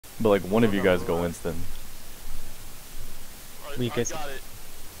But like one of you guys go instant. Will you guys,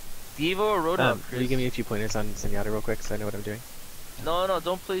 Devo or Roadhog, Chris? will you give me a few pointers on Zenyatta real quick so I know what I'm doing? No, no,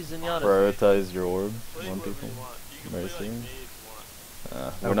 don't play Zenyatta. Prioritize your orb. One people. Mercy.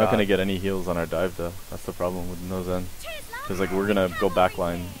 We're not gonna get any heals on our dive though. That's the problem with no Zen. Cause like we're gonna go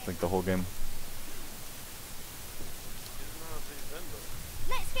backline like the whole game.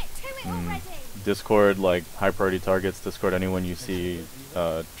 Discord like high priority targets. Discord anyone you see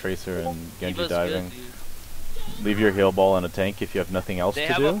Tracer and Genji diving. Good, Leave your heal ball on a tank if you have nothing else they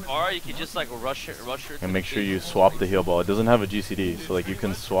to have do. a bar, you can just like rush her. And make sure you swap the heal ball. It doesn't have a GCD, so like you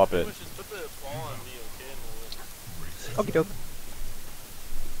can swap it. Okie doke.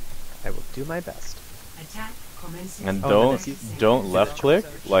 I will do my best. And don't left click.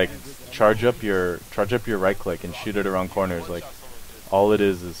 Like charge up your right click and shoot it around corners. Like all it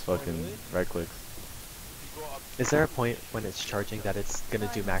is fucking right clicks. Is there a point when it's charging that it's gonna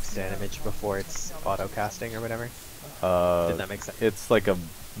do max damage before it's auto casting or whatever? Did that make sense? It's like a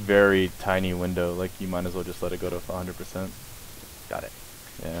very tiny window. Like you might as well just let it go to 100%. Got it.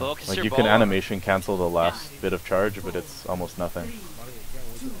 Yeah. Focus Like your you can ball. animation cancel the last bit of charge, but it's almost nothing.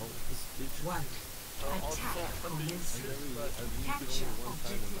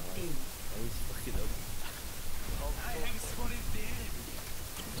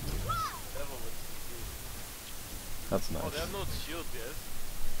 That's nice.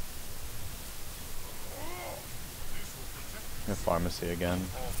 The pharmacy again.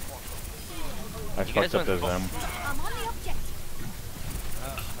 I fucked up his M.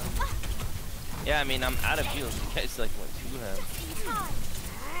 Yeah, I mean, I'm out of heals. You guys like what, 2 have?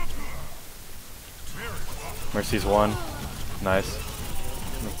 Mercy's one. Nice.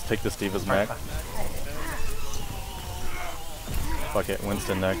 Let's take this Diva's mech. Fuck it,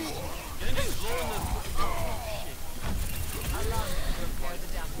 Winston next.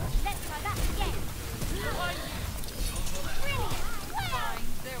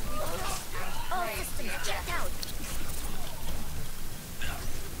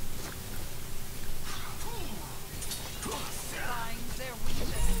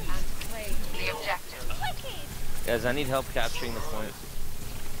 Guys, I need help capturing the point.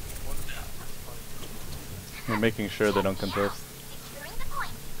 We're making sure they don't contest.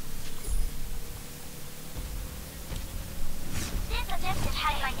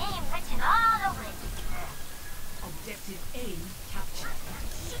 Objective A captured.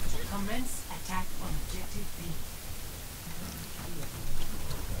 Commence attack on objective B.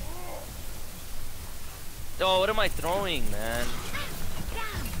 Oh, what am I throwing, man?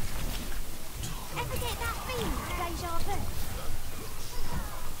 Ever get that feeling of deja vu?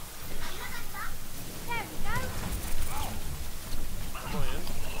 There we go.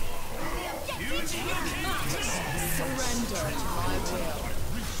 Surrender to my will.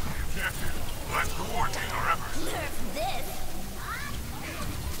 Let's coordinate our efforts. This.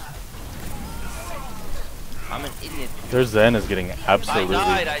 I'm an idiot. Their Zen is getting absolutely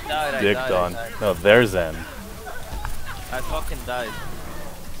I died. dicked on. No, their Zen. I fucking died.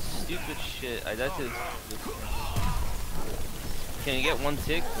 Stupid shit. I died to this. Can you get one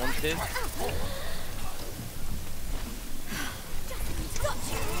tick? One tick?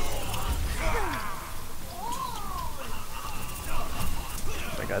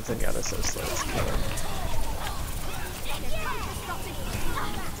 Oh my god, Zenyatta's so slow, it's killer.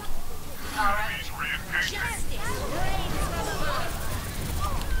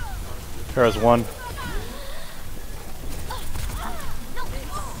 Kara's one.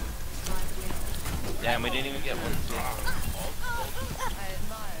 Damn, we didn't even get one tick.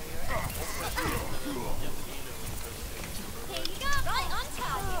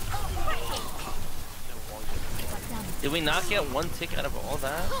 Did we not get one tick out of all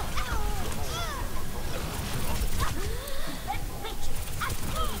that?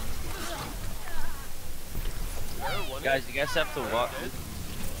 Guys, you guys have to walk.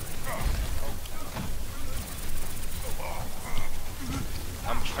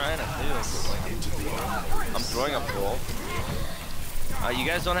 I'm trying to do. I'm throwing a ball. You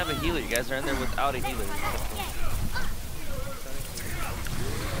guys don't have a healer. You guys are in there without a healer.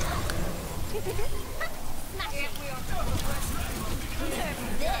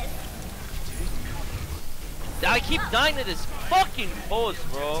 I keep dying to this fucking pose,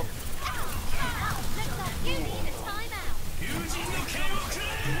 bro.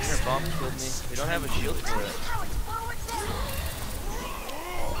 Your bomb killed me. We don't have a shield for it.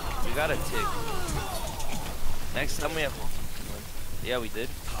 We got a tick. Next time we have... Yeah, we did.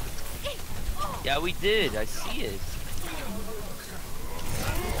 Yeah, we did. I see it.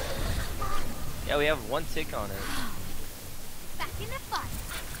 Yeah, we have one tick on it. Back in the fight.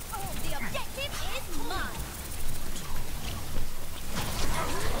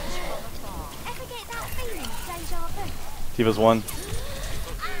 Deja vu. Tifa's 1.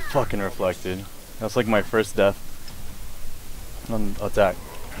 Fucking reflected. That's like my first death on attack.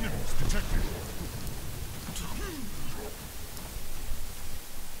 Enemies detected.